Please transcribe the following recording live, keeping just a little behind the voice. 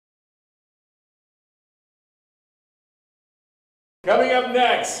Coming up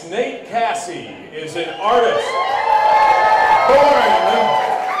next, Nate Cassie is an artist.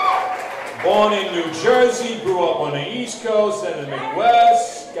 Born in New Jersey, grew up on the East Coast and the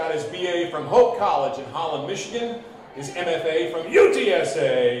Midwest, got his BA from Hope College in Holland, Michigan, his MFA from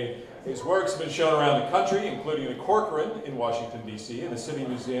UTSA. His works have been shown around the country, including the Corcoran in Washington, D.C., and the City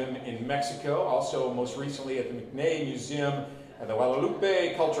Museum in Mexico, also most recently at the McNay Museum at the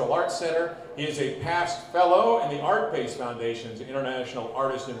Guadalupe Cultural Arts Center. He is a past fellow in the ArtPace Foundation's International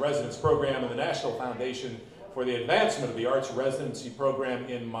Artist in Residence program and the National Foundation for the Advancement of the Arts Residency program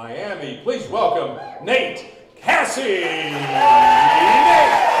in Miami. Please welcome Nate Cassie. Nate.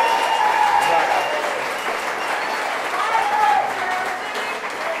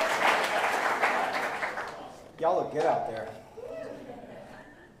 Y'all look good out there.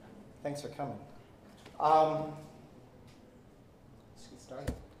 Thanks for coming. Let's get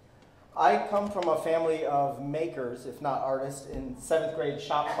started. I come from a family of makers, if not artists, in 7th grade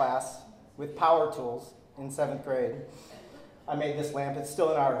shop class with power tools in 7th grade. I made this lamp. It's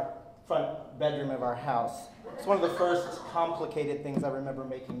still in our front bedroom of our house. It's one of the first complicated things I remember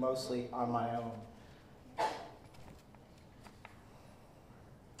making mostly on my own.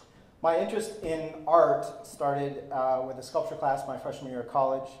 My interest in art started with a sculpture class my freshman year of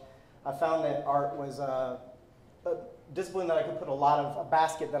college. I found that art was a discipline that I could put a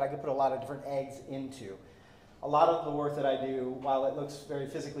basket that I could put a lot of different eggs into. A lot of the work that I do, while it looks very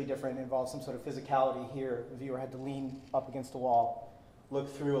physically different, involves some sort of physicality here. The viewer had to lean up against a wall,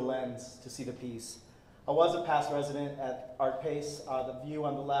 look through a lens to see the piece. I was a past resident at ArtPace. The view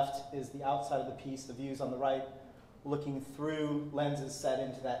on the left is the outside of the piece. The views on the right looking through lenses set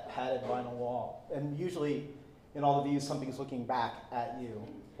into that padded vinyl wall. And usually, in all the views, something's looking back at you,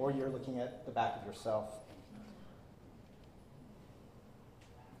 or you're looking at the back of yourself.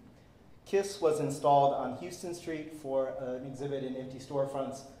 KISS was installed on Houston Street for an exhibit in empty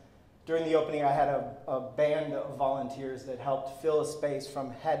storefronts. During the opening, I had a band of volunteers that helped fill a space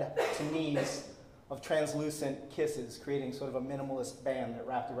from head to knees of translucent kisses, creating sort of a minimalist band that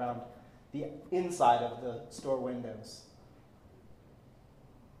wrapped around the inside of the store windows.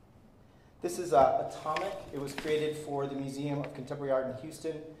 This is Atomic. It was created for the Museum of Contemporary Art in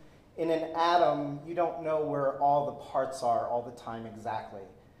Houston. In an atom, you don't know where all the parts are all the time exactly.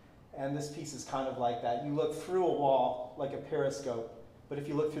 And this piece is kind of like that. You look through a wall like a periscope, but if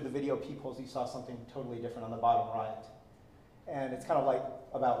you look through the video peepholes, you saw something totally different on the bottom right. And it's kind of like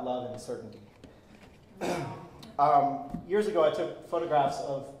about love and uncertainty. Years ago, I took photographs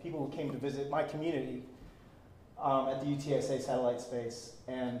of people who came to visit my community at the UTSA satellite space,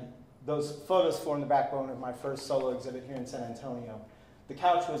 and those photos formed the backbone of my first solo exhibit here in San Antonio. The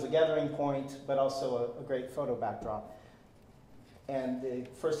couch was a gathering point, but also a great photo backdrop. And the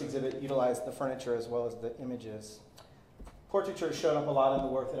first exhibit utilized the furniture as well as the images. Portraiture has shown up a lot in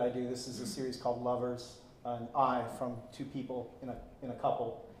the work that I do. This is a series called Lovers, an eye from two people in a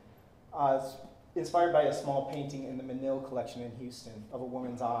couple. It's inspired by a small painting in the Menil collection in Houston of a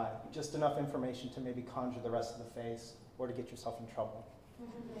woman's eye. Just enough information to maybe conjure the rest of the face or to get yourself in trouble.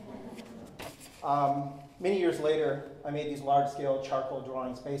 Many years later, I made these large-scale charcoal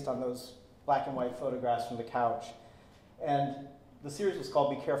drawings based on those black and white photographs from the couch. And the series was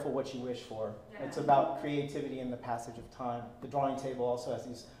called Be Careful What You Wish For. It's about creativity and the passage of time. The drawing table also has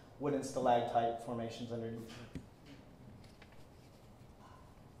these wooden stalactite formations underneath.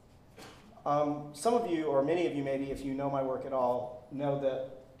 Some of you, or many of you maybe, if you know my work at all, know the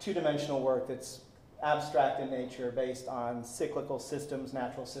two-dimensional work that's abstract in nature, based on cyclical systems,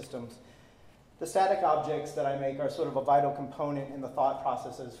 natural systems. The static objects that I make are sort of a vital component in the thought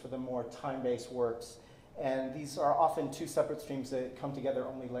processes for the more time-based works. And these are often two separate streams that come together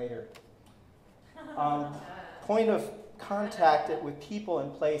only later. Point of contact with people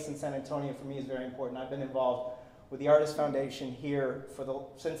and place in San Antonio for me is very important. I've been involved with the Artist Foundation here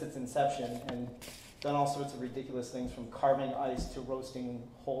since its inception, and done all sorts of ridiculous things, from carving ice to roasting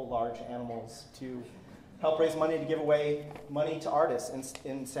whole large animals to help raise money to give away money to artists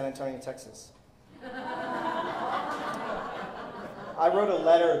in San Antonio, Texas. I wrote a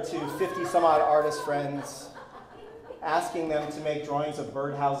letter to 50 some odd artist friends asking them to make drawings of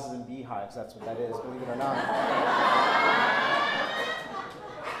birdhouses and beehives. That's what that is, believe it or not.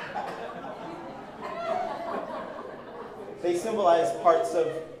 They symbolize parts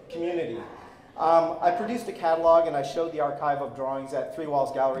of community. I produced a catalog and I showed the archive of drawings at Three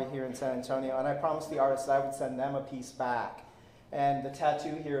Walls Gallery here in San Antonio, and I promised the artists that I would send them a piece back. And the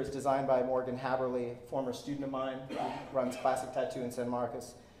tattoo here is designed by Morgan Haberly, a former student of mine who runs Classic Tattoo in San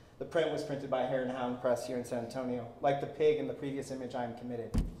Marcos. The print was printed by Hare and Hound Press here in San Antonio. Like the pig in the previous image, I am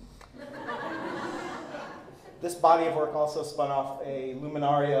committed. This body of work also spun off a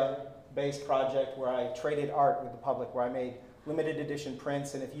Luminaria-based project where I traded art with the public, where I made limited edition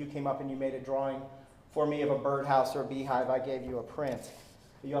prints, and if you came up and you made a drawing for me of a birdhouse or a beehive, I gave you a print.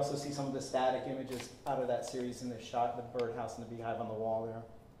 You also see some of the static images out of that series in this shot, the birdhouse and the beehive on the wall there.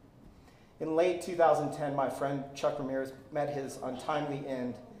 In late 2010, my friend Chuck Ramirez met his untimely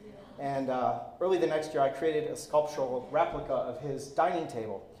end, and early the next year I created a sculptural replica of his dining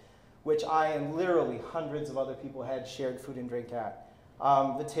table, which I and literally hundreds of other people had shared food and drink at.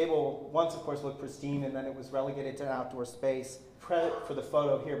 The table once, of course, looked pristine, and then it was relegated to an outdoor space. Credit for the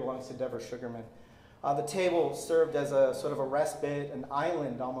photo here belongs to Deborah Sugarman. The table served as a sort of a respite, an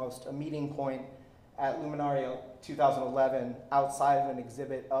island almost, a meeting point at Luminaria 2011 outside of an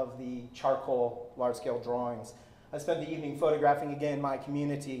exhibit of the charcoal large-scale drawings. I spent the evening photographing again my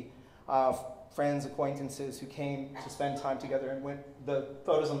community, friends, acquaintances who came to spend time together, and the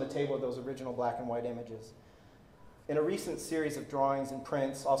photos on the table are those original black and white images. In a recent series of drawings and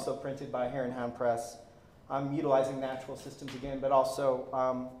prints, also printed by Hare and Hound Press, I'm utilizing natural systems again, but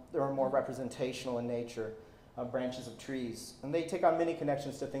also they're more representational in nature, branches of trees. And they take on many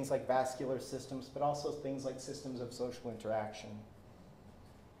connections to things like vascular systems, but also things like systems of social interaction.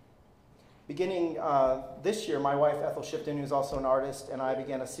 Beginning this year, my wife Ethel Shipton, who's also an artist, and I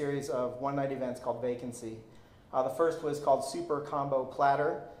began a series of one-night events called Vacancy. The first was called Super Combo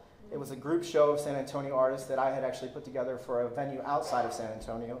Platter. It was a group show of San Antonio artists that I had actually put together for a venue outside of San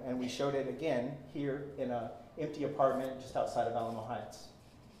Antonio, and we showed it again here in an empty apartment just outside of Alamo Heights.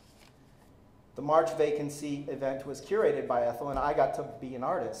 The March Vacancy event was curated by Ethel, and I got to be an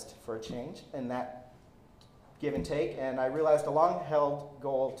artist for a change in that give and take, and I realized a long-held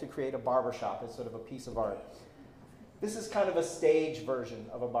goal to create a barbershop as sort of a piece of art. This is kind of a stage version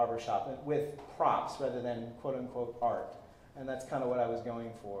of a barbershop with props rather than quote-unquote art, and that's kind of what I was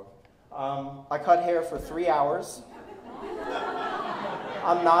going for. I cut hair for 3 hours.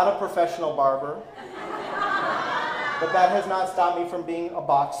 I'm not a professional barber, but that has not stopped me from being a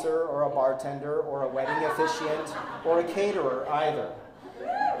boxer or a bartender or a wedding officiant or a caterer either.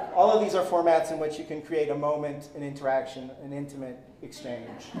 All of these are formats in which you can create a moment, an interaction, an intimate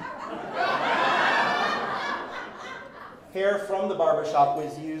exchange. Hair from the barbershop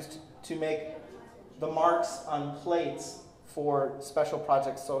was used to make the marks on plates for Special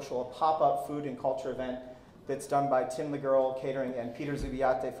Project Social, a pop-up food and culture event that's done by Tim the Girl Catering and Peter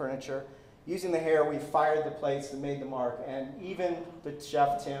Zubiate Furniture. Using the hair, we fired the plates and made the mark, and even the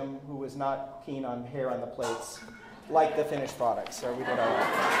chef, Tim, who was not keen on hair on the plates, liked the finished product, so we did all right.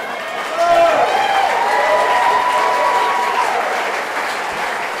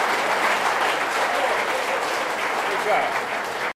 Good job.